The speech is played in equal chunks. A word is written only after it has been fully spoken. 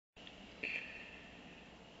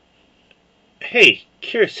Hey,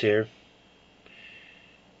 Kiris here.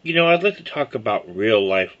 I'd like to talk about real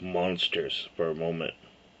life monsters for a moment.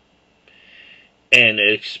 And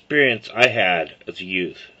an experience I had as a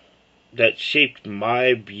youth that shaped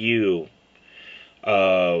my view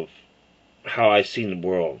of how I seen the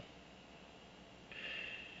world.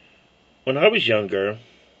 When I was younger,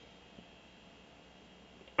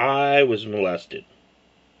 I was molested.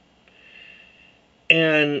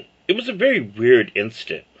 And it was a very weird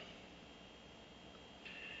incident.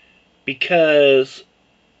 Because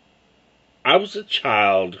I was a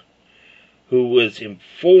child who was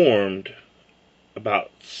informed about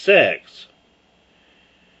sex,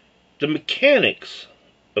 the mechanics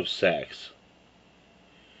of sex,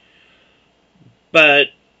 but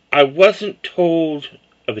I wasn't told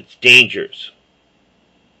of its dangers.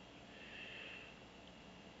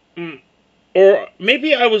 Or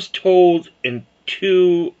maybe I was told in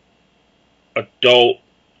too adult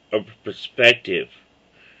of a perspective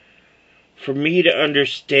for me to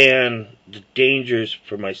understand the dangers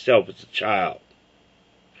for myself as a child.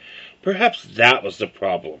 Perhaps that was the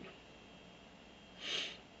problem.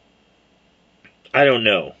 I don't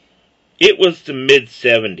know. It was the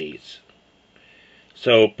mid-70s.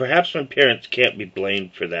 So perhaps my parents can't be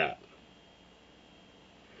blamed for that.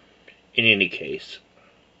 In any case,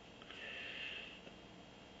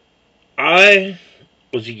 I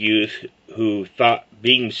was a youth who thought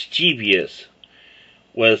being mischievous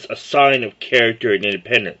was a sign of character and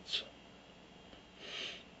independence.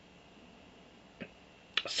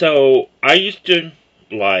 So I used to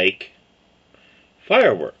like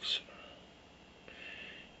fireworks.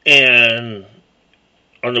 And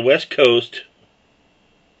on the West Coast,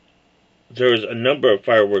 there's a number of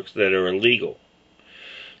fireworks that are illegal.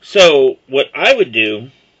 So what I would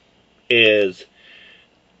do is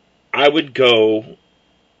I would go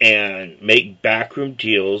and make backroom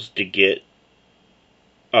deals to get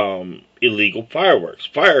illegal fireworks,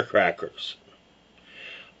 firecrackers.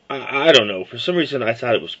 I don't know. For some reason, I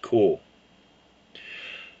thought it was cool.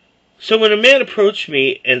 So when a man approached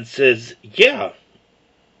me and says, "Yeah,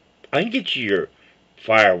 I can get you your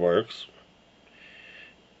fireworks,"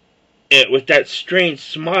 and with that strange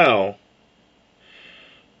smile,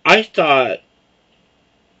 I thought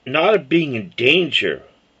not of being in danger,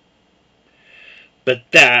 but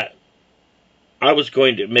that I was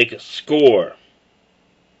going to make a score.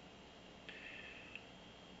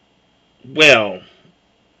 Well,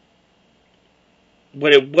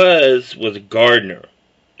 what it was a gardener,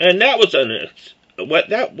 and that was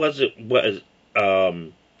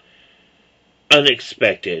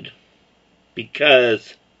unexpected,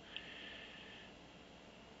 because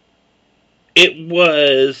it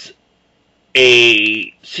was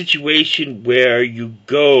a situation where you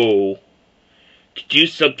go to do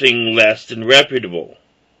something less than reputable.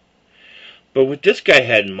 But what this guy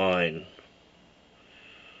had in mind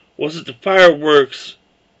was that the fireworks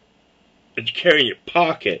that you carry in your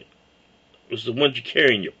pocket was the ones you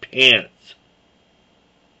carry in your pants.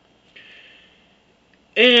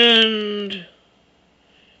 And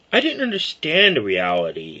I didn't understand the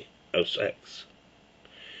reality of sex.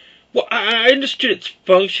 Well, I understood its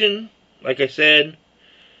function, like I said,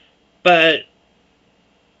 but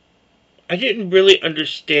I didn't really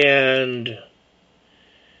understand.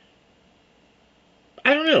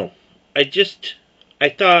 I don't know. I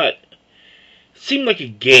thought it seemed like a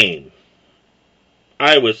game.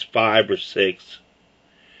 I was 5 or 6.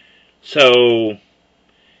 So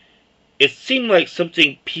it seemed like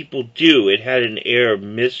something people do. It had an air of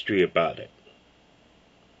mystery about it.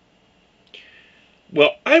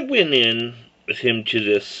 Well, I went in with him to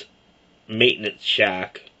this maintenance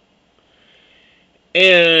shack,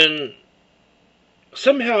 and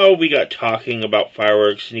somehow we got talking about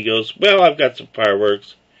fireworks, and he goes, "Well, I've got some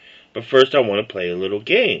fireworks, but first I want to play a little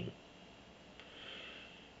game."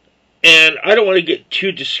 And I don't want to get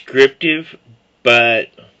too descriptive, but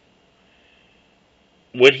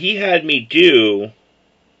what he had me do,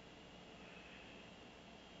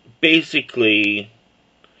 basically,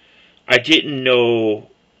 I didn't know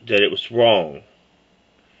that it was wrong.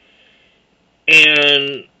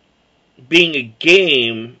 And being a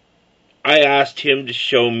game, I asked him to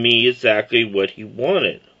show me exactly what he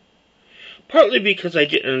wanted. Partly because I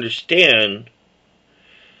didn't understand,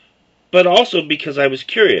 but also because I was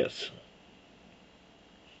curious.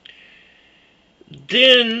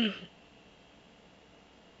 Then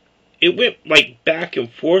it went like back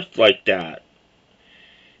and forth like that.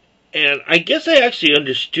 And I guess I actually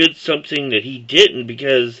understood something that he didn't,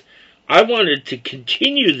 because I wanted to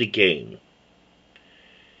continue the game.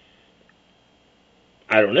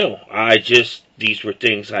 I don't know. These were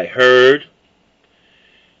things I heard.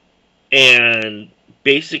 And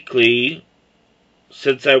basically,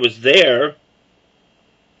 since I was there,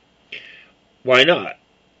 why not?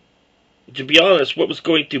 To be honest, what was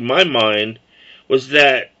going through my mind was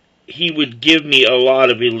that he would give me a lot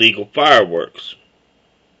of illegal fireworks.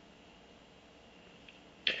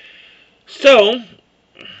 So,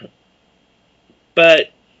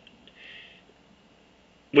 but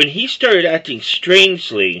when he started acting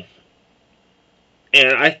strangely,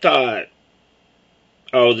 and I thought,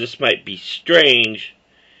 oh, this might be strange,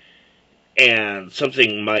 and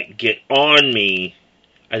something might get on me,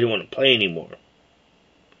 I didn't want to play anymore.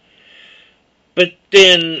 But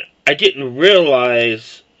then I didn't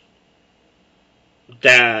realize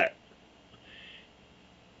that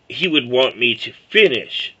he would want me to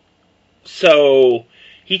finish. So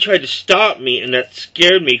he tried to stop me, and that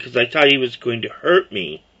scared me because I thought he was going to hurt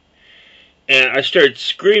me. And I started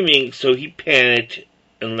screaming, so he panicked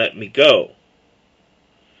and let me go.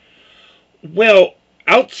 Well,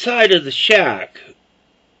 outside of the shack,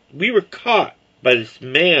 we were caught by this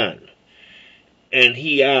man. And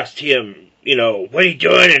he asked him, what are you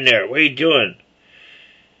doing in there? What are you doing?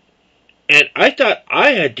 And I thought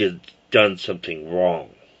I had done something wrong.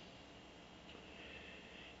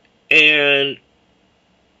 And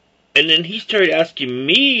then he started asking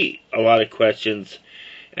me a lot of questions,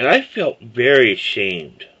 and I felt very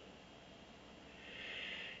ashamed.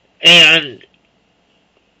 And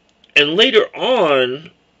later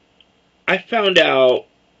on, I found out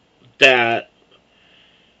that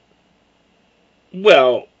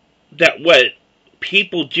what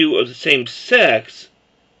people do of the same sex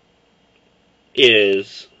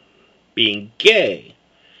is being gay.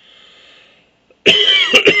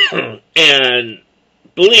 And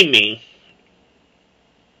believe me,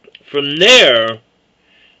 from there,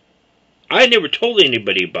 I never told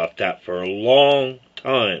anybody about that for a long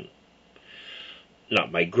time.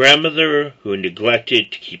 Not my grandmother, who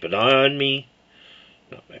neglected to keep an eye on me.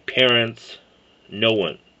 Not my parents. No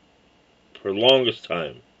one. For the longest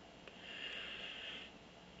time.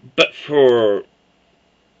 But for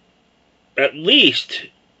at least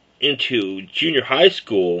into junior high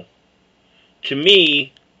school, to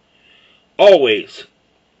me, always,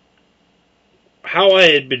 how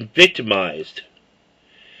I had been victimized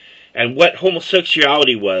and what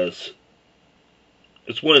homosexuality was,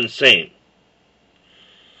 it's one and the same.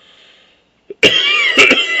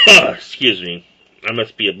 Excuse me. I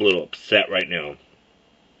must be a little upset right now.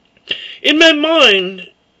 In my mind,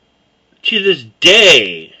 to this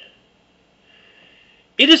day,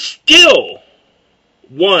 it is still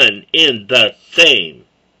one in the same.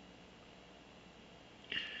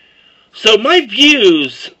 So my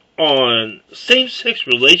views on same-sex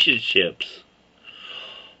relationships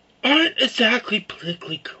aren't exactly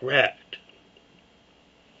politically correct.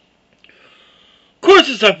 Of course,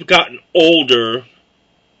 as I've gotten older,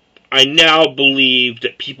 I now believe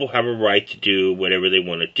that people have a right to do whatever they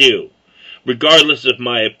want to do, regardless of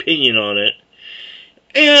my opinion on it.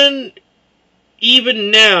 And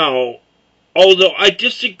even now, although I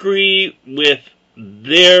disagree with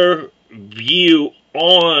their view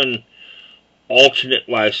on alternate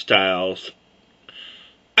lifestyles,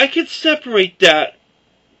 I can separate that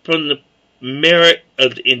from the merit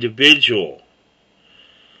of the individual.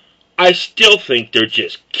 I still think they're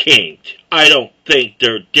just kinked. I don't think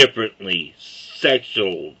they're differently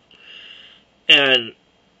sexual. And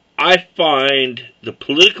I find the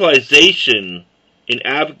politicalization and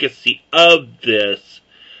advocacy of this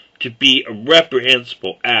to be a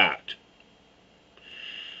reprehensible act.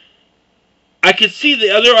 I could see the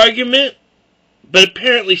other argument, but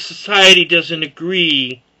apparently society doesn't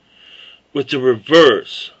agree with the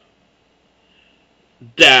reverse.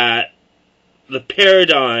 That the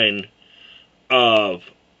paradigm of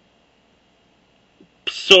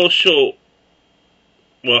social,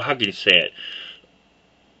 how can you say it?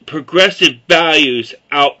 Progressive values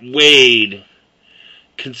outweighed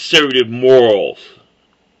conservative morals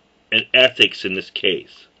and ethics in this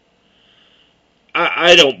case.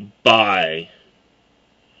 I don't buy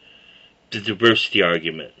the diversity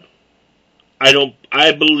argument.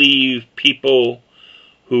 I believe people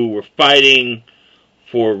who were fighting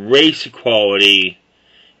for race equality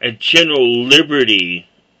and general liberty,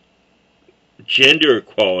 gender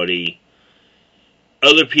equality,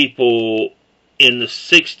 other people in the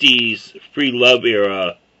 60s free love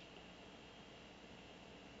era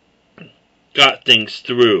got things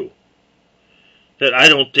through that I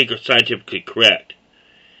don't think are scientifically correct.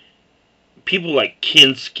 People like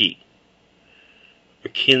Kinsey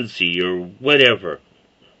or whatever.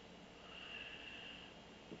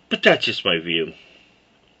 But that's just my view.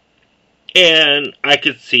 And I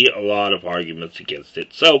could see a lot of arguments against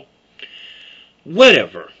it. So,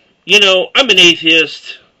 whatever. I'm an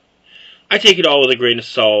atheist. I take it all with a grain of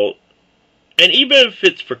salt. And even if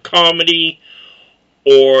it's for comedy,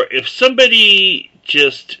 or if somebody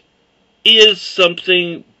just is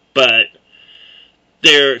something, but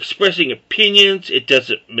they're expressing opinions, it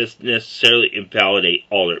doesn't necessarily invalidate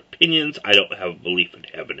all their opinions. I don't have a belief in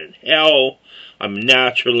heaven and hell. I'm a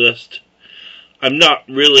naturalist. I'm not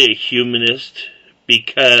really a humanist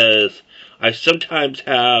because I sometimes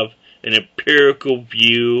have an empirical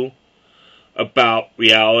view about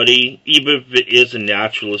reality, even if it is a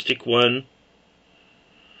naturalistic one.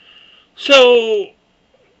 So,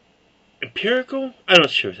 empirical? I'm not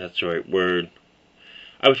sure if that's the right word.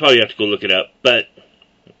 I would probably have to go look it up. But,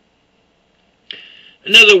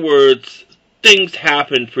 in other words, things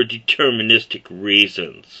happen for deterministic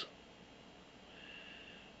reasons.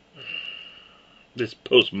 This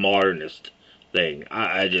postmodernist thing,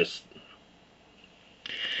 I just...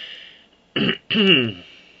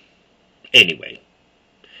 Anyway,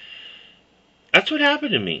 that's what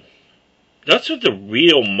happened to me. That's what the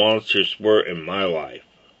real monsters were in my life.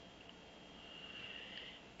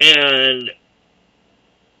 And it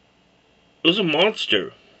was a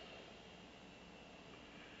monster.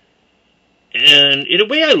 And in a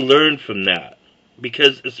way I learned from that.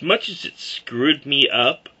 Because as much as it screwed me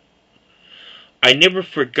up, I never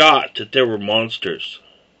forgot that there were monsters.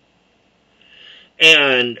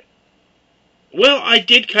 And, well, I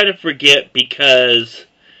did kind of forget because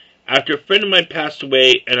after a friend of mine passed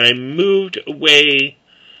away and I moved away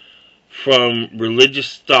from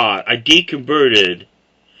religious thought, I deconverted,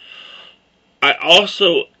 I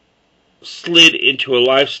also slid into a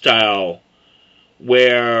lifestyle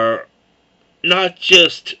where not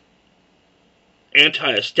just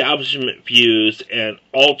anti-establishment views and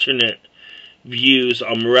alternate views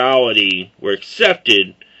on morality were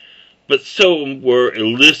accepted, but so were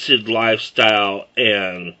illicit lifestyle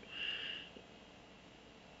and,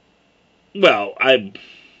 well, I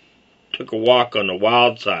took a walk on the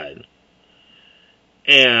wild side.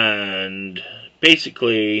 And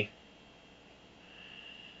basically,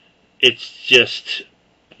 it's just,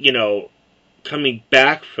 coming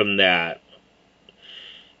back from that.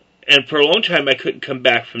 And for a long time, I couldn't come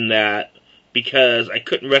back from that because I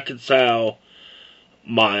couldn't reconcile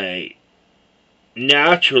my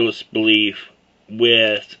naturalist belief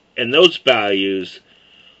with, and those values,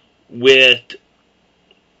 with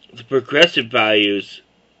the progressive values,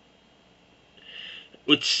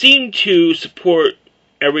 which seem to support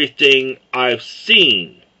everything I've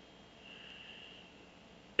seen.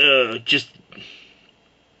 Just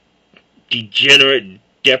degenerate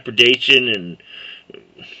depredation and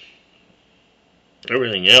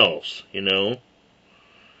everything else,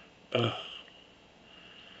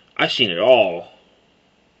 I've seen it all.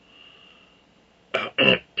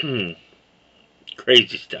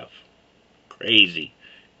 Crazy stuff. Crazy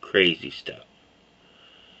stuff.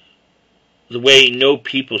 The way no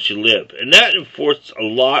people should live. And that enforced a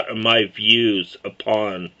lot of my views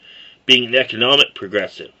upon being an economic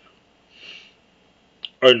progressive.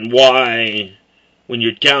 And why, when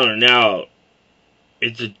you're down and out,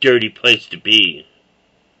 it's a dirty place to be.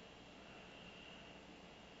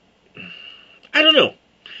 I don't know.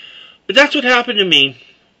 But that's what happened to me.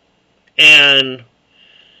 And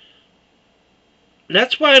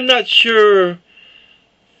that's why I'm not sure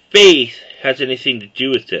faith has anything to do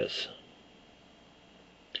with this.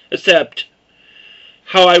 Except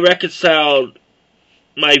how I reconciled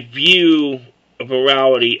my view of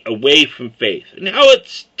morality away from faith. And how it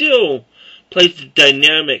still plays a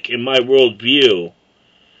dynamic in my worldview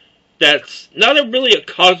that's not really a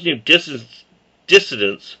cognitive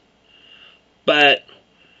dissonance, but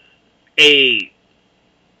a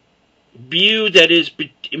view that is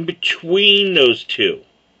in between those two.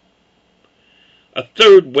 A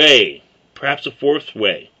third way, perhaps a fourth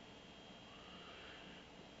way.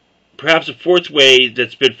 Perhaps a fourth way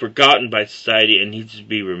that's been forgotten by society and needs to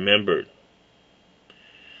be remembered.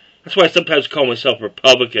 That's why I sometimes call myself a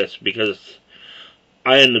Republicanist, because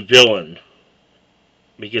I am the villain.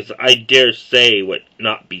 Because I dare say what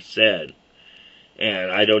not be said.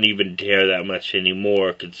 And I don't even dare that much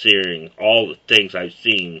anymore, considering all the things I've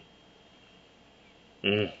seen.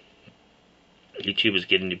 YouTube is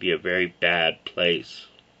getting to be a very bad place.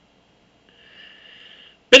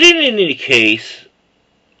 But in any case,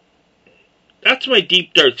 that's my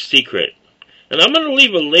deep dark secret. And I'm going to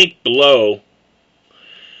leave a link below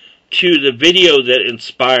to the video that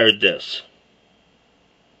inspired this.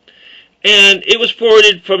 And it was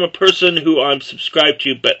forwarded from a person who I'm subscribed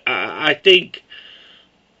to, but I think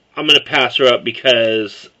I'm going to pass her up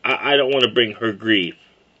because I don't want to bring her grief.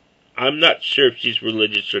 I'm not sure if she's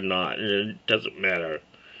religious or not, and it doesn't matter.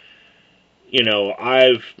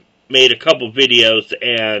 I've made a couple videos,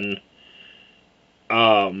 and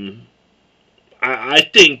I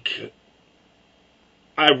think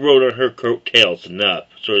I rode on her coattails enough,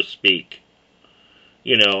 so to speak.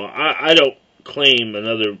 I don't claim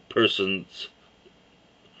another person's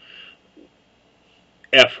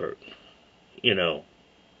effort. I'm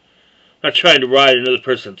not trying to ride another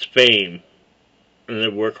person's fame and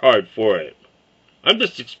then work hard for it. I'm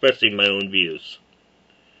just expressing my own views.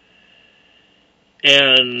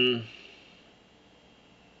 And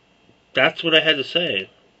that's what I had to say.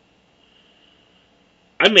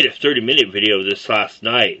 I made a 30-minute video of this last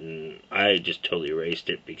night, and I just totally erased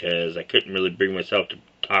it because I couldn't really bring myself to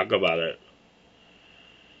talk about it.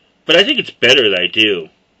 But I think it's better that I do.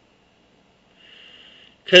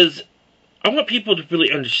 Because I want people to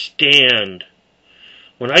really understand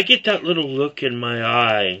when I get that little look in my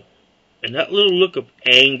eye, and that little look of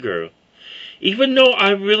anger, even though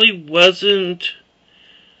I really wasn't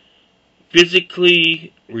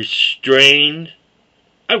physically restrained,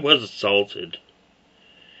 I was assaulted.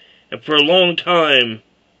 And for a long time,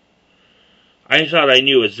 I thought I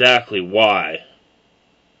knew exactly why.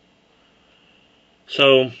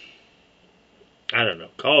 So, I don't know.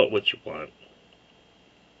 Call it what you want.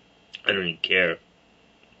 I don't even care.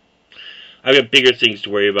 I've got bigger things to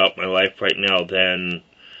worry about in my life right now than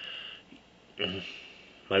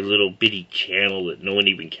my little bitty channel that no one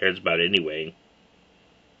even cares about anyway.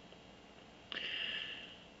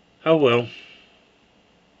 Oh well.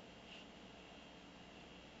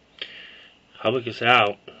 I'll look us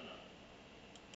out.